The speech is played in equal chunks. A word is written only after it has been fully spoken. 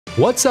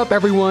What's up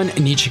everyone,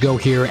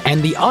 Nichigo here,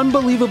 and the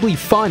unbelievably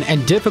fun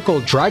and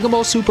difficult Dragon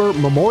Ball Super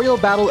Memorial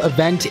Battle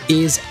event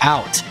is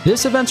out.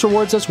 This event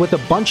rewards us with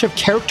a bunch of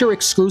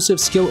character-exclusive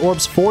skill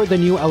orbs for the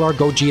new LR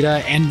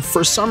Gogeta, and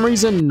for some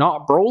reason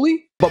not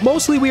Broly? But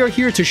mostly we are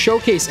here to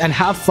showcase and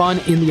have fun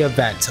in the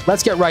event.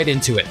 Let's get right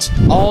into it.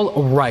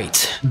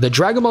 Alright, the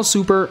Dragon Ball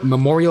Super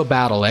Memorial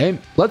Battle, eh?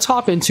 Let's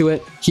hop into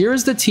it.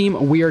 Here's the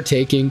team we are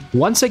taking.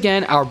 Once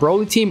again, our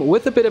Broly team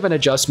with a bit of an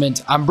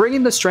adjustment. I'm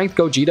bringing the Strength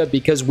Gogeta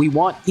because we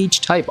want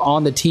each type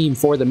on the team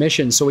for the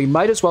mission, so we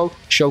might as well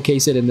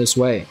showcase it in this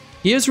way.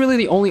 He is really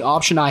the only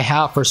option I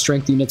have for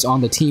strength units on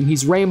the team.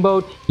 He's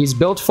rainbowed, he's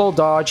built full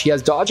dodge, he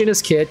has dodge in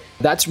his kit.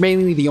 That's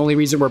mainly the only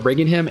reason we're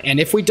bringing him, and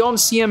if we don't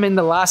see him in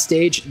the last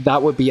stage,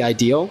 that would be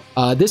ideal.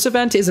 This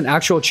event is an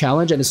actual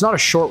challenge, and it's not a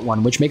short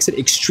one, which makes it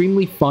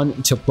extremely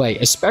fun to play,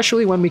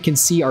 especially when we can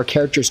see our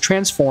characters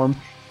transform,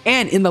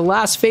 and in the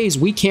last phase,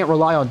 we can't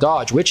rely on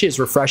dodge, which is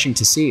refreshing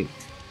to see.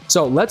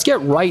 So let's get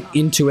right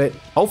into it.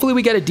 Hopefully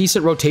we get a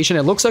decent rotation.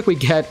 It looks like we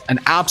get an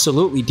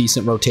absolutely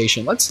decent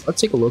rotation. Let's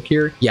take a look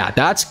here. Yeah,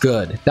 that's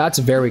good. That's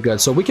very good.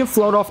 So we can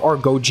float off our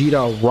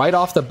Gogeta right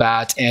off the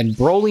bat, and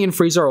Broly and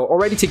Frieza are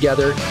already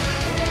together.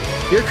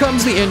 Here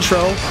comes the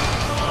intro.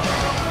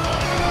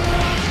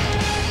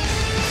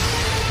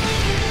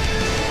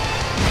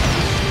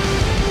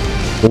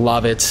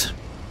 Love it.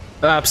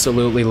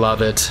 Absolutely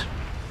love it.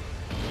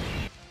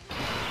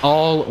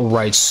 All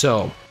right,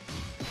 so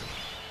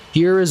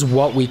here is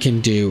what we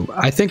can do.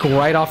 I think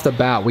right off the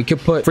bat, we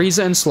could put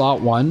Frieza in slot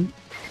 1.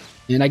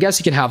 And I guess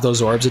he can have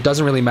those orbs. It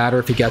doesn't really matter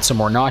if he gets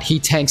them or not. He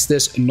tanks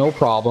this, no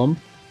problem.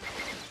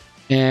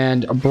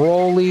 And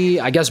Broly,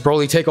 I guess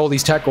Broly take all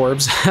these tech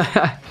orbs.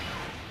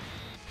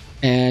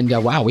 And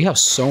wow, we have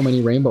so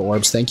many rainbow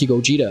orbs. Thank you,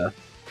 Gogeta.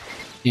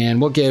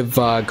 And we'll give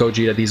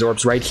Gogeta these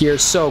orbs right here.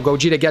 So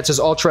Gogeta gets his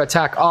ultra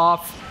attack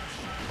off.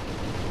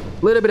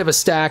 Little bit of a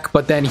stack,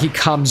 but then he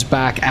comes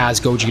back as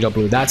Gogeta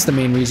Blue. That's the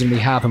main reason we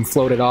have him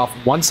floated off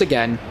once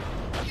again.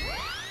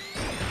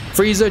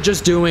 Frieza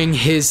just doing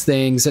his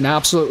things. An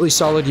absolutely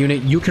solid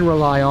unit you can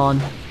rely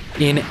on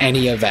in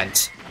any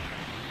event.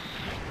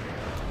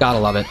 Gotta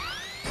love it.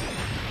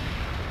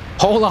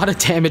 Whole lot of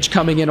damage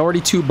coming in. Already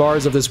 2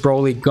 bars of this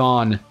Broly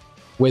gone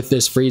with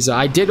this Frieza.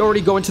 I did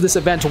already go into this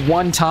event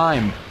one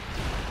time.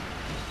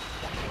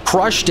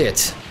 Crushed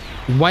it.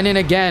 Went in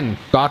again,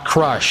 got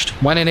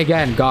crushed. Went in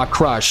again, got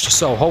crushed.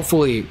 So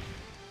hopefully,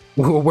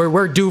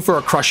 we're due for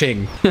a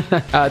crushing.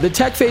 The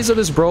tech phase of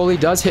this Broly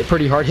does hit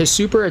pretty hard. His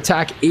super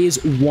attack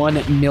is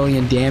 1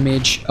 million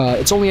damage.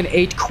 It's only an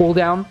 8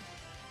 cooldown.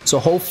 So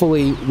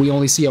hopefully, we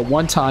only see it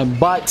one time.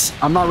 But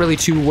I'm not really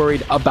too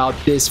worried about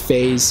this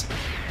phase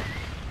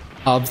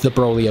of the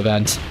Broly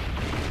event.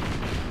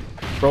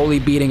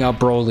 Broly beating up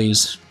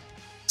Broly's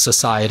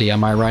society,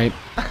 am I right?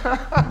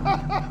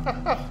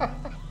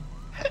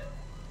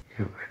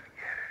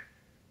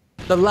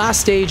 The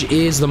last stage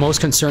is the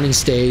most concerning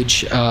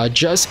stage,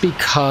 just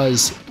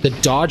because the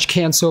dodge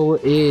cancel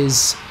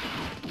is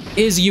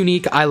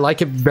unique. I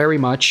like it very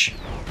much.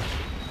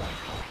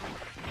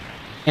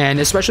 And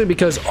especially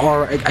because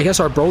I guess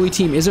our Broly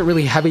team isn't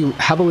really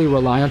heavily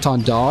reliant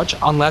on dodge,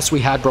 unless we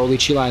had Broly,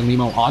 Chila, and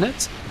Limo on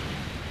it.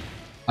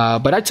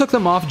 But I took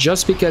them off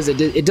just because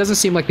it doesn't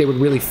seem like they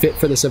would really fit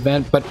for this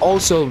event, but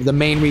also the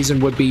main reason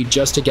would be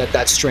just to get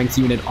that strength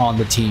unit on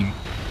the team.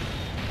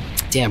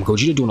 Damn,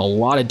 Gogeta doing a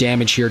lot of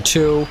damage here,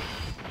 too.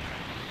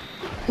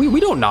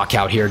 We don't knock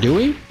out here, do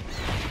we?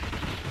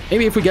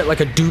 Maybe if we get, like,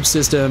 a dupe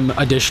system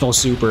additional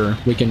super,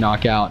 we can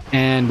knock out.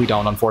 And we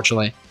don't,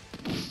 unfortunately.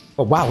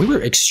 Oh, wow, we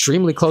were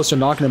extremely close to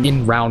knocking him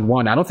in round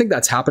 1. I don't think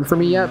that's happened for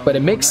me yet, but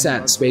it makes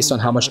sense based on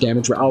how much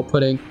damage we're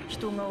outputting.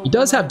 He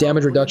does have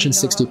damage reduction,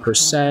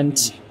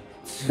 60%.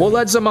 We'll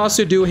let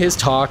Zamasu do his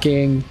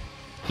talking.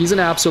 He's an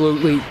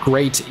absolutely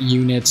great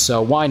unit,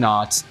 so why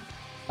not?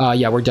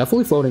 Yeah, we're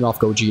definitely floating off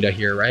Gogeta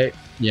here, right?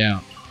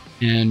 Yeah.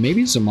 And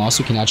maybe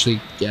Zamasu can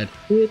actually get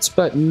hits,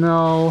 but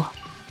no.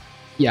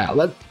 Yeah,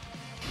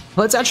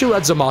 let's actually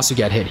let Zamasu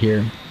get hit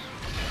here.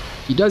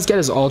 He does get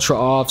his Ultra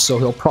off, so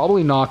he'll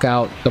probably knock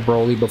out the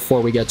Broly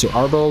before we get to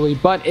our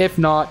Broly. But if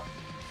not,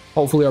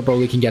 hopefully our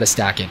Broly can get a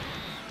stack in.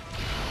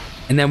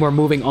 And then we're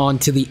moving on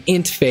to the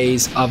int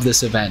phase of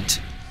this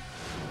event.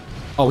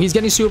 Oh, he's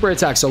getting super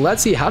attack. So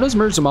let's see, how does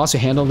Zamasu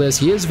handle this?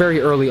 He is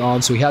very early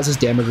on, so he has his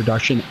damage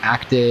reduction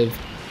active.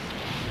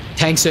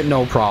 Tanks it,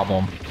 no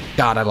problem.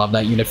 God, I love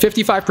that unit.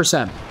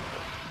 55%.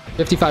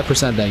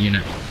 55% that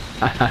unit.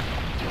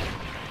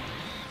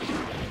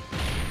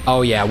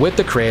 Oh yeah, with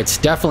the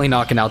crits, definitely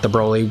knocking out the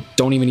Broly.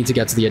 Don't even need to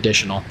get to the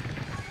additional.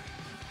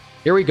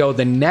 Here we go,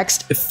 the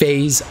next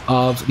phase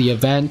of the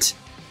event.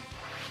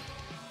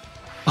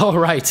 All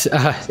right,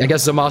 I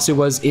guess Zamasu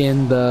was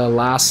in the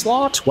last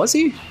slot, was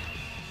he?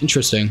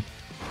 Interesting.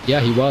 Yeah,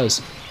 he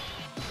was.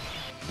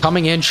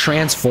 Coming in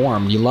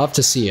transformed. You love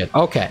to see it.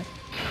 Okay.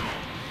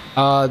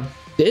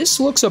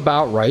 This looks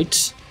about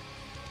right.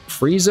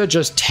 Frieza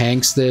just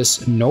tanks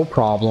this, no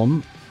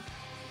problem.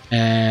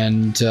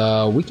 And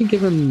we can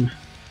give him...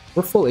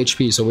 We're full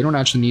HP, so we don't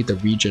actually need the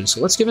region.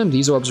 So let's give him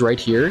these orbs right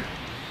here.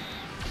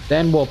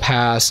 Then we'll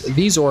pass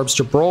these orbs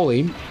to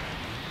Broly.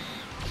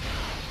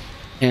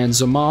 And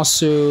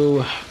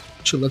Zamasu...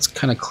 Actually, let's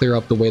kind of clear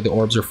up the way the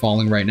orbs are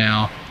falling right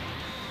now.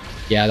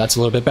 Yeah, that's a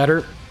little bit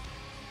better.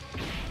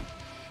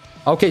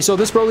 Okay, so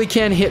this Broly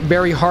can hit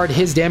very hard.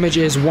 His damage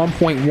is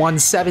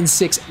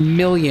 1.176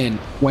 million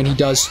when he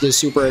does the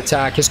super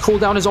attack. His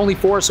cooldown is only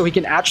 4, so he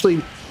can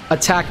actually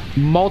attack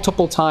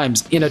multiple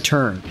times in a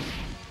turn.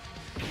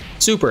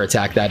 Super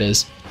attack, that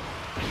is.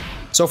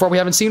 So far, we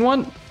haven't seen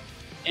one.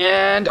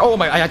 And, oh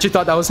my, I actually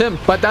thought that was him,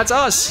 but that's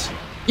us.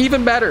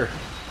 Even better.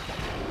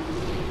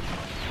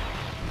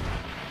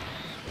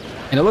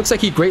 And it looks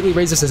like he greatly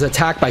raises his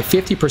attack by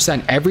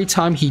 50% every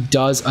time he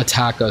does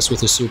attack us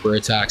with a super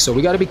attack. So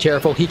we got to be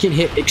careful. He can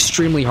hit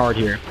extremely hard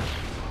here.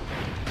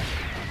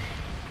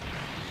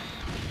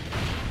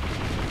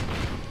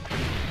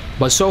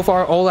 But so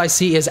far, all I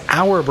see is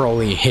our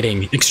Broly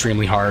hitting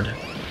extremely hard.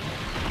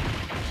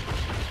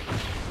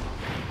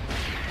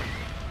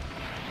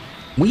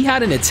 We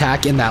had an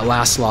attack in that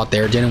last slot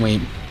there, didn't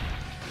we?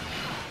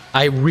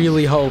 I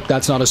really hope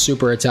that's not a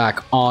super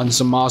attack on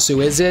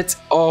Zamasu, is it?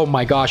 Oh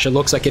my gosh, it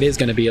looks like it is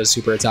going to be a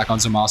super attack on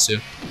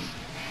Zamasu.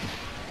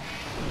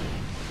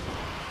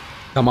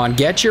 Come on,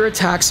 get your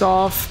attacks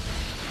off.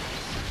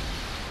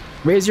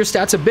 Raise your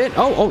stats a bit.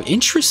 Oh,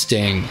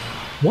 interesting.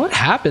 What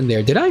happened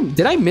there? Did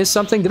I miss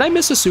something? Did I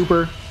miss a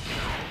super?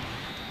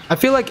 I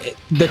feel like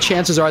the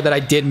chances are that I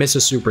did miss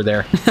a super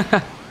there.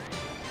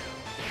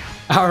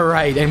 All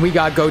right, and we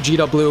got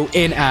Gogeta Blue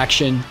in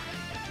action.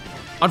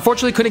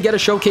 Unfortunately, couldn't get a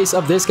showcase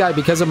of this guy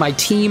because of my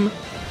team,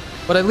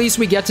 but at least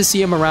we get to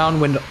see him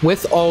around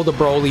with all the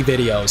Broly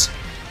videos.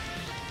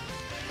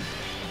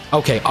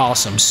 Okay,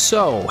 awesome.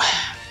 So,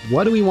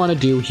 what do we want to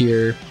do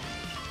here?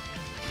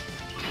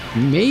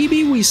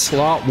 Maybe we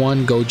slot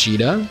one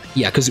Gogeta.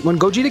 Yeah, because when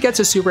Gogeta gets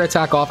his super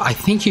attack off, I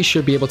think he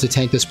should be able to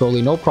tank this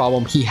Broly, no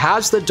problem. He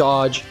has the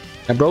dodge,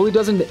 and Broly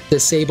doesn't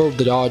disable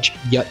the dodge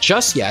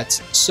just yet.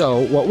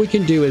 So, what we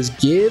can do is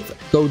give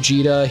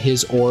Gogeta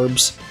his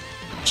orbs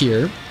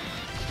here.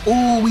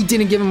 Oh, we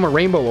didn't give him a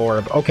rainbow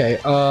orb. Okay,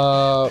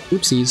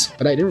 oopsies.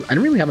 But I didn't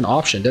really have an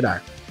option, did I?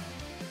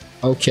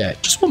 Okay,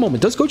 just one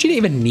moment. Does Gogeta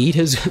even need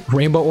his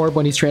rainbow orb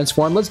when he's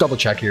transformed? Let's double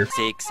check here.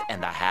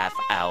 6.5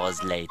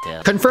 hours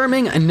later.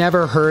 Confirming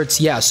never hurts.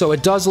 Yeah, so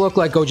it does look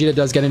like Gogeta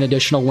does get an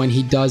additional when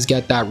he does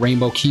get that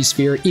rainbow key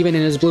sphere, even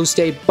in his blue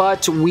state,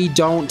 but we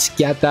don't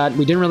get that.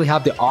 We didn't really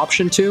have the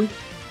option to.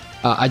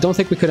 I don't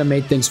think we could have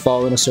made things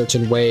fall in a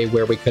certain way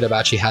where we could have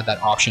actually had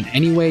that option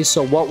anyway.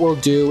 So what we'll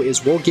do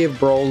is we'll give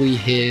Broly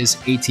his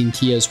 18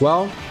 key as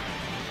well.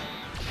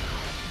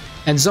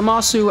 And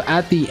Zamasu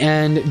at the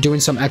end doing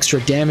some extra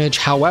damage.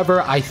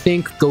 However, I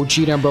think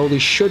Gogeta and Broly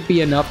should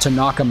be enough to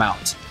knock him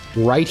out.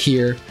 Right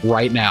here,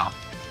 right now.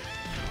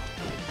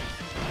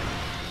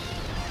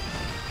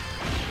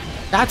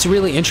 That's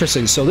really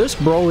interesting. So this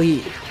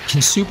Broly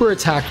can super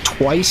attack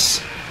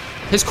twice.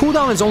 His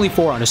cooldown is only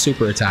 4 on a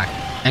super attack.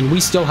 And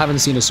we still haven't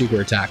seen a super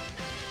attack.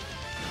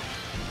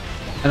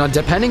 And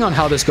depending on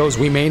how this goes,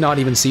 we may not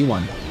even see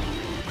one.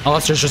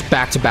 Unless there's just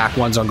back-to-back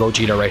ones on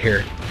Gogeta right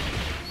here.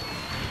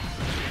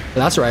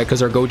 That's right,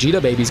 because our Gogeta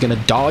baby's going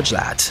to dodge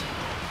that.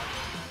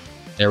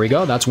 There we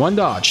go. That's 1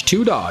 dodge,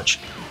 2 dodge,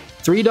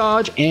 3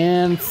 dodge,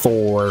 and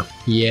 4.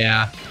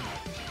 Yeah.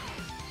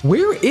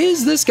 Where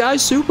is this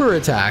guy's super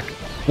attack?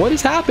 What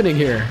is happening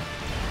here?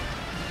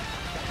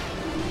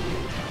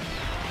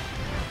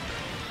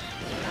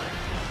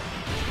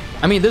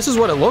 I mean, this is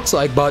what it looks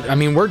like, but, I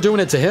mean, we're doing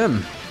it to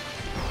him.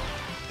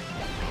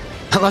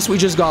 Unless we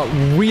just got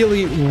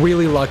really,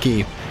 really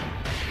lucky.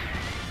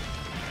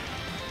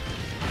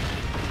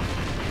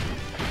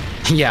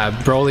 Yeah,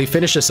 Broly,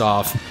 finish this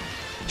off.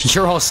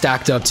 You're all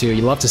stacked up, too.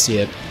 You love to see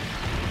it.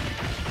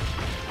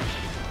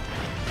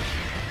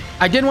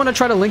 I did want to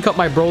try to link up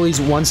my Brolys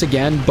once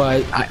again,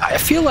 but I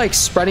feel like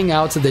spreading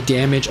out the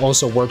damage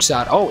also works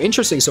out. Oh,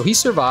 interesting. So he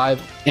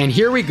survived, and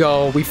here we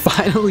go. We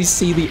finally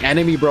see the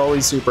enemy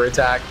Broly super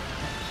attack.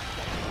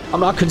 I'm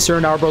not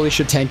concerned. Our Broly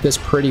should tank this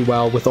pretty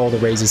well with all the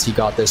raises he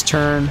got this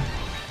turn.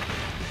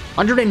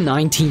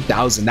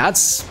 119,000.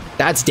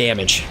 That's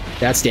damage.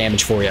 That's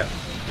damage for you.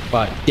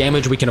 But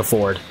damage we can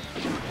afford.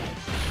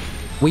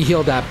 We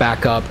healed that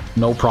back up.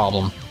 No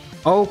problem.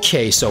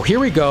 Okay, so here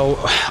we go.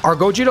 Our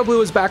Gogeta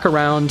Blue is back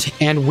around,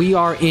 and we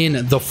are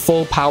in the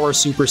full power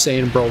Super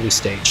Saiyan Broly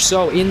stage.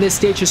 So in this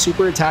stage, his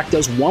super attack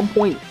does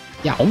almost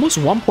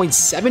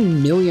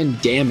 1.7 million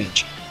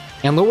damage.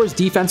 And lowers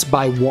defense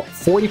by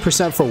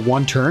 40% for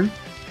 1 turn.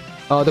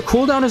 The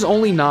cooldown is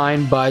only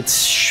 9,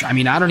 but I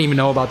mean, I don't even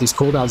know about these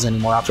cooldowns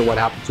anymore after what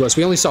happened to us.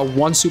 We only saw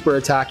 1 super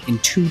attack in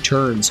 2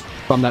 turns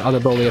from that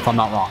other Broly, if I'm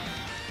not wrong.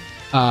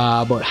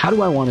 But how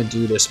do I want to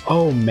do this?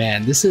 Oh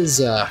man, this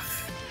is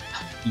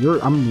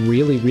I'm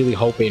really, really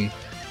hoping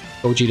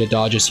Gogeta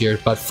dodges here.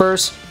 But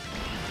first,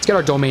 let's get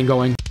our domain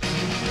going.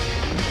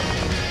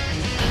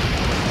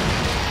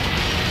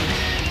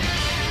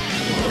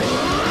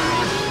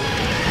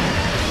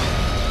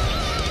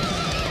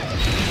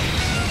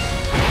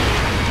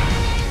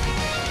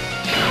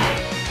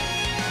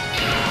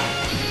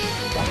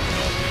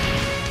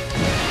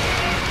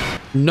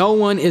 No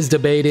one is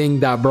debating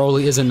that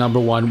Broly isn't number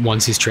one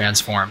once he's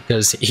transformed,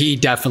 because he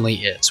definitely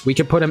is. We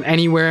can put him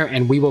anywhere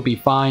and we will be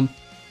fine.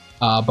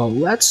 But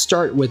let's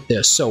start with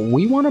this. So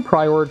we want to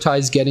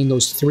prioritize getting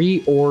those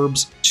 3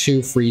 orbs to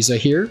Frieza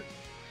here.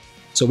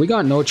 So we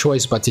got no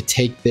choice but to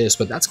take this,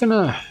 but that's going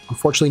to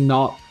unfortunately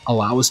not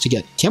allow us to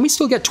get... Can we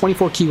still get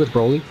 24 Ki with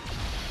Broly?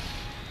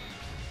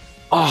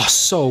 Oh,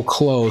 so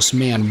close,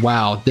 man.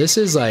 Wow, this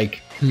is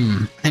like...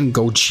 And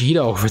Gogeta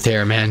over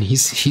there, man.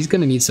 He's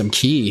going to need some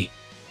Ki.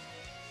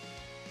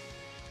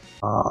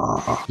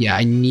 Yeah,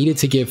 I needed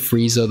to give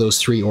Frieza those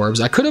 3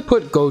 orbs. I could have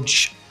put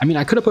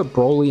I could have put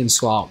Broly in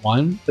slot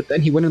 1, but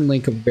then he wouldn't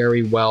link up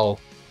very well.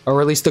 Or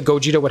at least the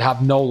Gogeta would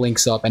have no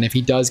links up, and if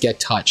he does get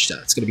touched,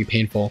 it's going to be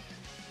painful.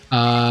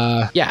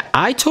 Yeah,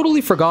 I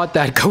totally forgot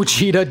that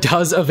Gogeta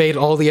does evade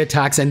all the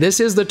attacks, and this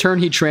is the turn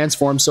he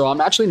transforms, so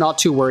I'm actually not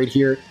too worried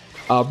here.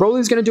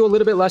 Broly's going to do a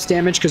little bit less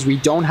damage because we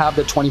don't have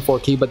the 24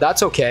 Ki, but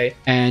that's okay.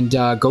 And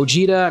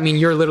Gogeta, I mean,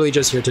 you're literally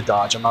just here to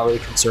dodge. I'm not really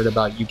concerned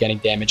about you getting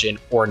damage in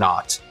or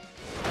not.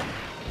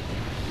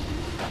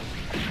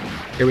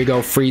 Here we go,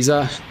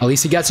 Frieza. At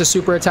least he gets a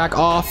super attack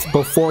off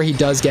before he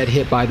does get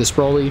hit by this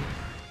Broly.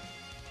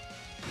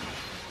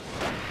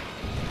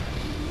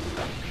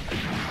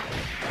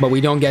 But we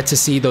don't get to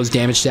see those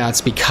damage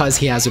stats because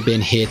he hasn't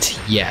been hit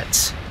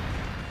yet.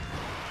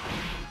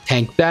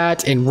 Tank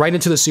that and right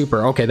into the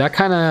super. Okay,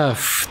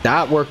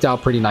 that worked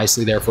out pretty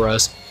nicely there for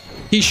us.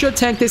 He should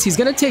tank this. He's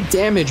going to take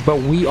damage,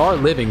 but we are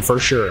living for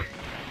sure.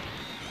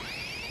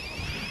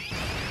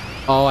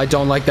 Oh, I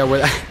don't like that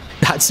where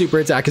that super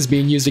attack is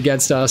being used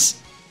against us.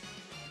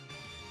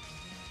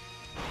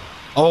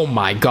 Oh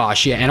my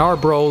gosh, yeah, and our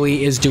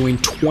Broly is doing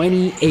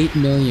 28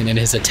 million in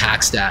his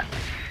attack stat.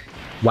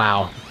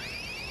 Wow.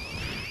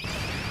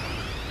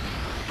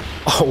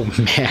 Oh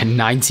man,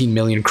 19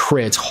 million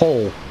crits.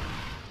 Oh.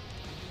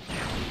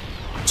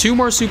 2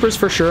 more supers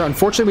for sure.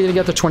 Unfortunately, we didn't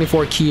get the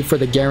 24 Ki for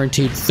the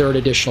guaranteed 3rd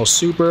additional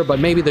super, but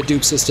maybe the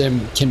dupe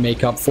system can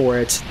make up for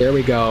it. There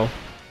we go.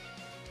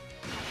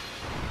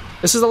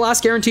 This is the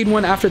last guaranteed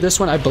one. After this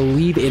one, I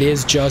believe it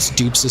is just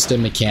dupe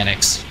system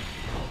mechanics.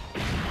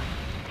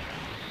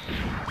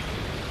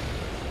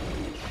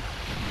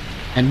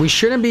 And we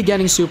shouldn't be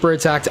getting super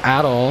attacked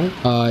at all,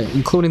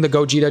 including the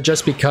Gogeta,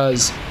 just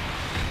because...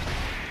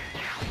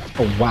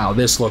 Oh, wow,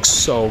 this looks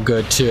so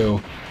good,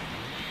 too.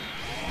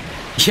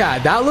 Yeah,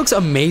 that looks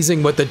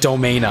amazing with the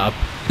domain up.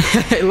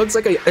 It looks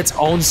like its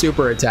own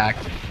super attack.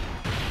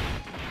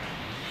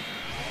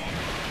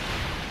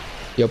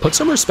 Yo, put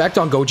some respect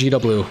on Gogeta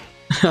Blue.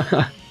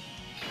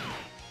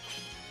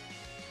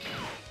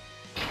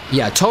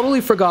 Yeah,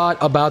 totally forgot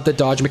about the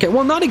dodge mechanic.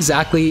 Well, not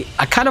exactly.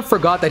 I kind of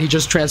forgot that he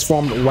just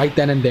transformed right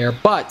then and there,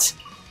 but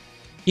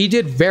he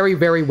did very,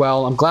 very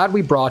well. I'm glad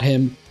we brought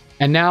him.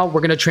 And now we're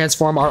going to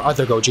transform our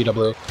other Gogeta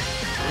Blue.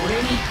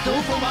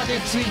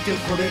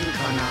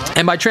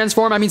 And by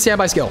transform, I mean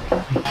standby skill.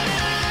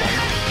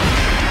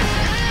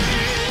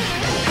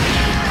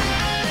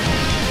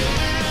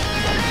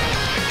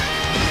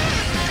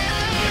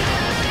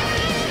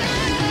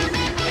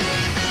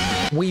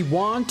 We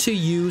want to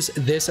use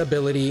this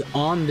ability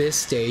on this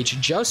stage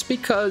just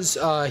because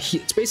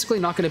it's basically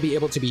not going to be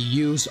able to be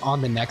used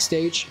on the next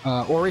stage.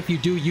 Or if you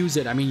do use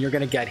it, I mean, you're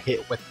going to get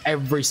hit with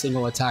every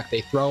single attack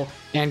they throw,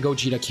 and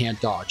Gogeta can't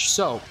dodge.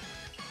 So,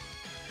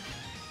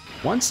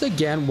 once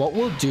again, what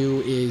we'll do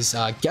is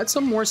get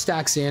some more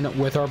stacks in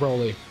with our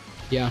Broly.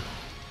 Yeah.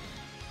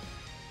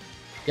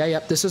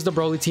 Yep, this is the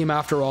Broly team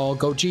after all.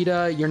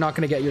 Gogeta, you're not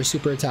going to get your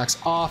super attacks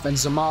off, and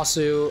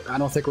Zamasu, I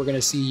don't think we're going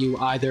to see you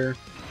either.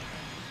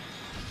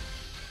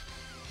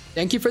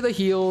 Thank you for the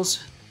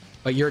heals,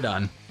 but you're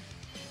done.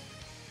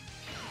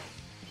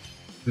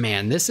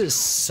 Man, this is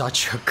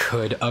such a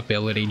good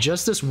ability.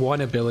 Just this one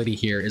ability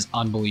here is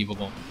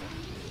unbelievable.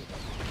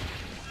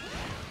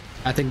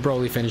 I think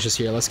Broly finishes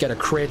here. Let's get a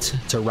crit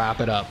to wrap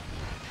it up.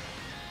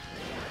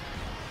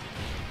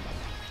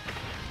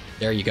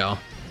 There you go.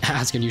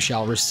 Ask and you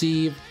shall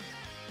receive.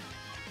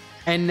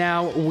 And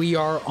now we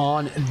are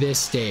on this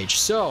stage.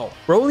 So,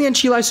 Broly and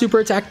Chilai super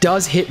attack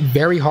does hit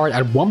very hard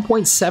at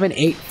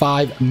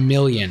 1.785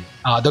 million.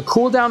 The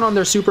cooldown on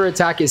their super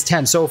attack is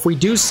 10. So if we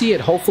do see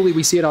it, hopefully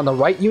we see it on the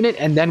right unit,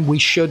 and then we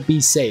should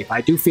be safe.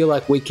 I do feel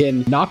like we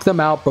can knock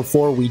them out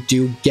before we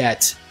do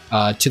get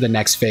to the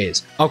next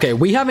phase. Okay,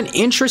 we have an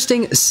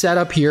interesting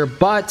setup here,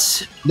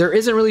 but there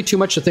isn't really too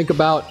much to think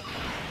about.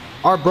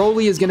 Our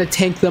Broly is going to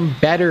tank them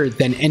better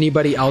than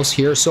anybody else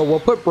here. So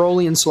we'll put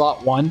Broly in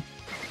slot 1.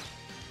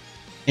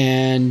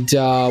 And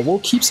we'll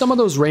keep some of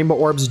those rainbow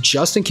orbs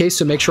just in case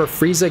to make sure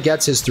Frieza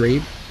gets his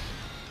 3.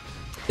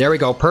 There we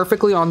go.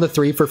 Perfectly on the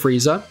 3 for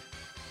Frieza.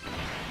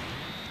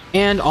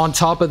 And on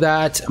top of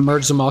that,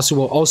 Merge Zamasu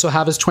will also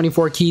have his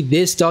 24 Ki.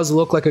 This does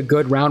look like a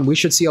good round. We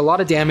should see a lot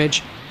of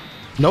damage.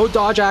 No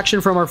dodge action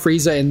from our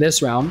Frieza in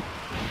this round.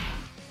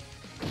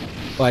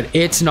 But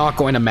it's not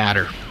going to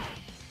matter.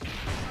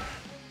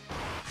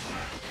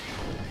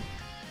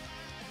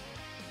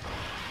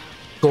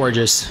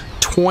 Gorgeous.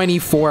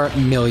 24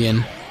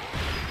 million.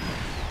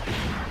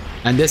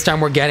 And this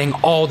time we're getting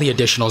all the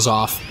additionals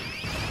off.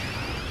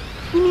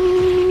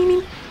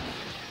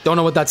 Don't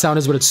know what that sound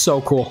is, but it's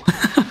so cool.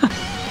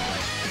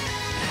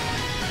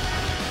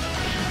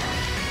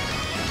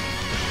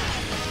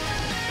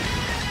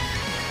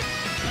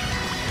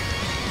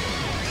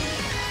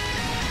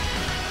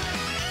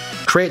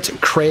 Crit,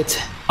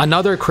 crit,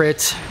 another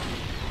crit.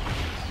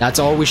 That's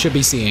all we should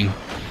be seeing.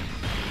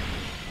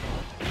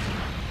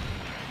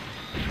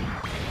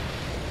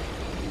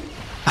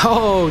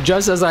 Oh,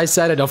 just as I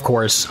said it, of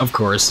course, of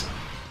course.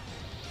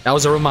 That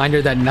was a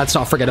reminder that let's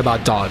not forget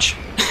about dodge.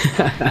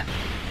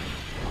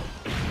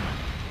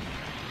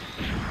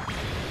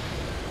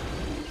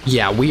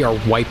 Yeah, we are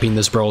wiping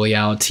this Broly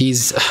out.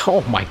 He's...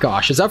 Oh my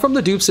gosh, is that from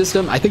the dupe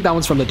system? I think that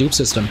one's from the dupe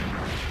system.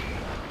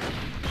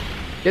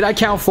 Did I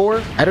count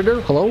 4?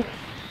 Editor, hello?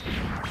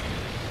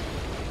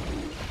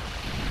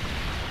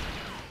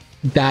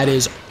 That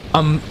is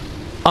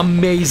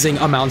amazing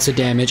amounts of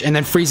damage. And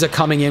then Frieza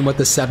coming in with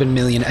the 7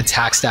 million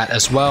attack stat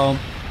as well.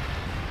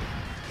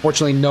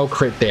 Fortunately, no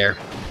crit there.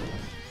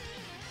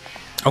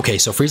 Okay,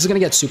 so Frieza's gonna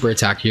get super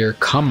attack here.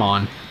 Come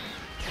on.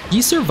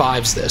 He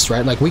survives this,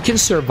 right? Like, we can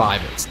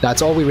survive it.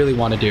 That's all we really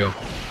want to do.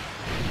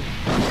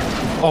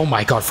 Oh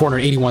my god,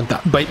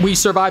 481,000. But we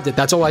survived it.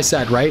 That's all I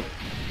said, right?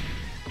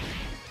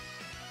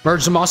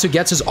 Merge Zamasu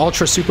gets his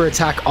ultra super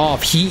attack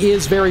off. He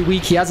is very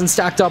weak. He hasn't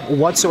stacked up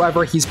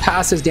whatsoever. He's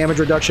past his damage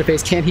reduction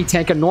phase. Can he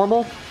tank a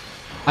normal?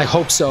 I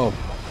hope so.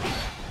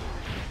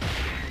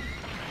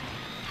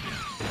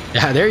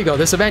 Yeah, there you go.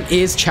 This event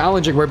is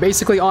challenging. We're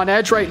basically on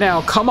edge right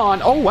now. Come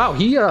on. Oh, wow.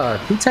 He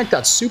tanked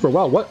that super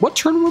well. What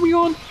turn were we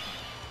on?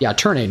 Yeah,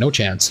 turn 8. No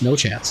chance. No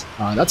chance.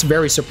 That's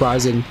very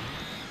surprising.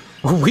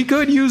 We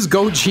could use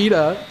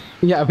Gogeta.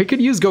 Yeah, we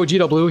could use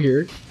Gogeta Blue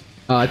here.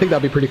 I think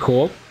that'd be pretty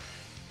cool.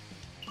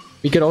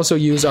 We could also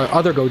use our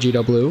other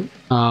Gogeta Blue.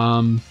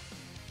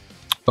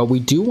 But we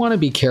do want to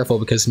be careful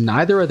because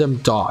neither of them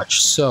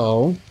dodge.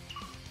 So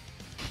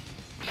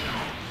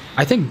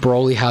I think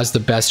Broly has the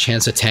best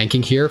chance of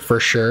tanking here for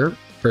sure.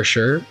 For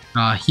sure.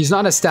 He's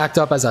not as stacked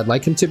up as I'd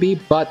like him to be,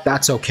 but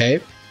that's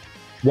okay.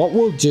 What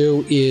we'll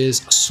do is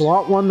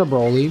slot 1 to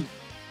Broly.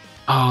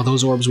 Oh,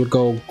 those orbs would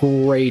go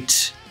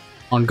great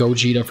on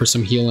Gogeta for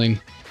some healing.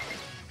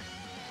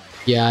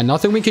 Yeah,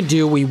 nothing we can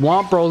do. We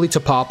want Broly to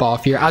pop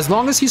off here. As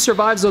long as he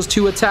survives those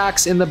 2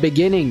 attacks in the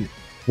beginning,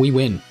 we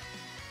win.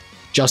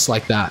 Just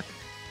like that.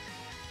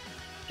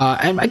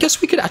 And I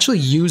guess we could actually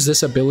use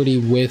this ability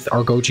with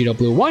our Gogeta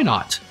Blue. Why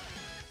not?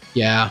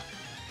 Yeah.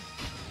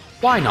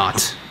 Why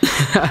not?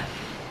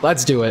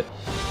 Let's do it.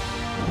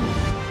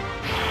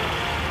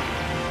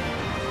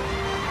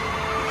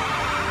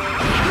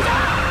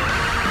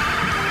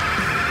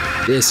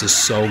 This is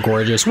so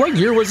gorgeous. What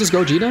year was this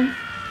Gogeta?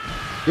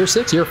 Year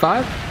 6? Year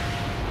 5?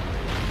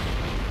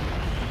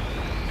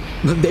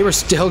 They were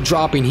still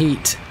dropping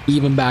heat,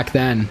 even back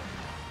then.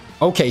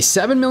 Okay,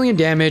 7 million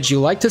damage. You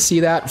like to see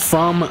that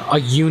from a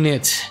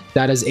unit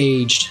that has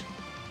aged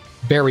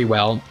very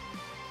well.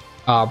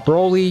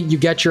 Broly, you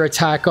get your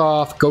attack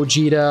off.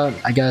 Gogeta,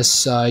 I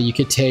guess you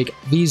could take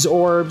these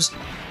orbs.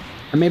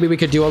 And maybe we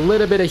could do a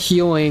little bit of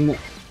healing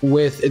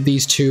with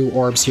these 2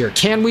 orbs here.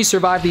 Can we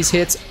survive these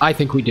hits? I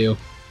think we do.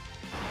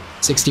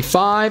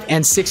 65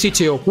 and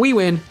 62. We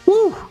win.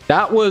 Woo!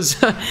 That was...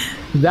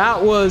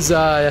 that was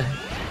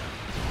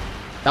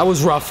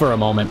rough for a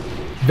moment.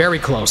 Very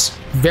close.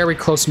 Very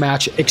close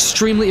match.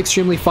 Extremely,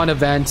 extremely fun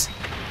event.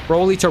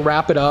 Broly to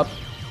wrap it up.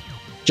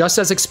 Just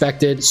as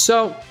expected.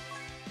 So,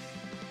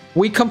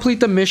 we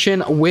complete the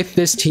mission with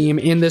this team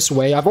in this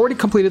way. I've already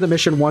completed the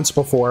mission once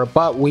before,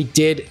 but we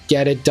did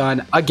get it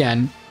done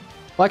again.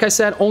 Like I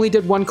said, only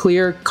did 1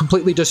 clear.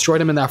 Completely destroyed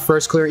him in that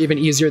first clear. Even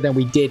easier than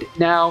we did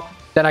now.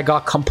 Then I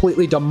got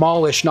completely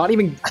demolished. Not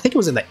even, I think it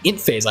was in the int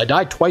phase. I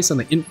died twice in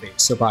the int phase,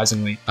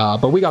 surprisingly.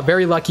 But we got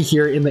very lucky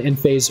here in the int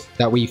phase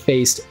that we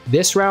faced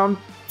this round.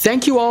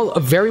 Thank you all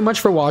very much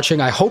for watching.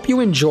 I hope you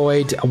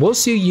enjoyed. We'll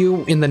see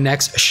you in the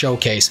next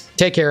showcase.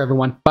 Take care,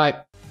 everyone. Bye.